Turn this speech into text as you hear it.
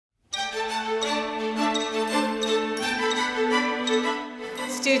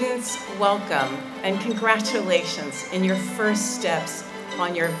Students, welcome and congratulations in your first steps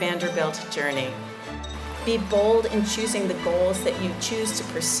on your Vanderbilt journey. Be bold in choosing the goals that you choose to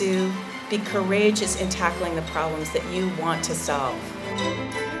pursue. Be courageous in tackling the problems that you want to solve.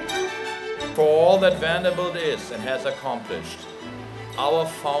 For all that Vanderbilt is and has accomplished, our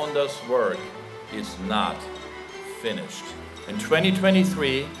founders' work is not finished. In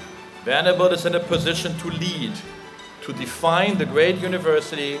 2023, Vanderbilt is in a position to lead, to define the great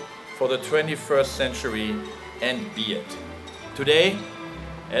university for the 21st century and be it. Today,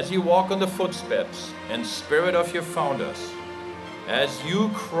 as you walk on the footsteps and spirit of your founders, as you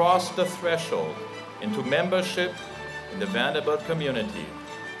cross the threshold into membership in the Vanderbilt community,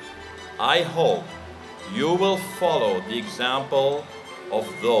 I hope you will follow the example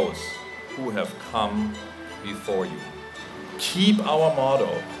of those who have come before you. Keep our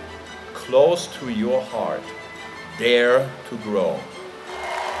motto close to your heart. Dare to grow.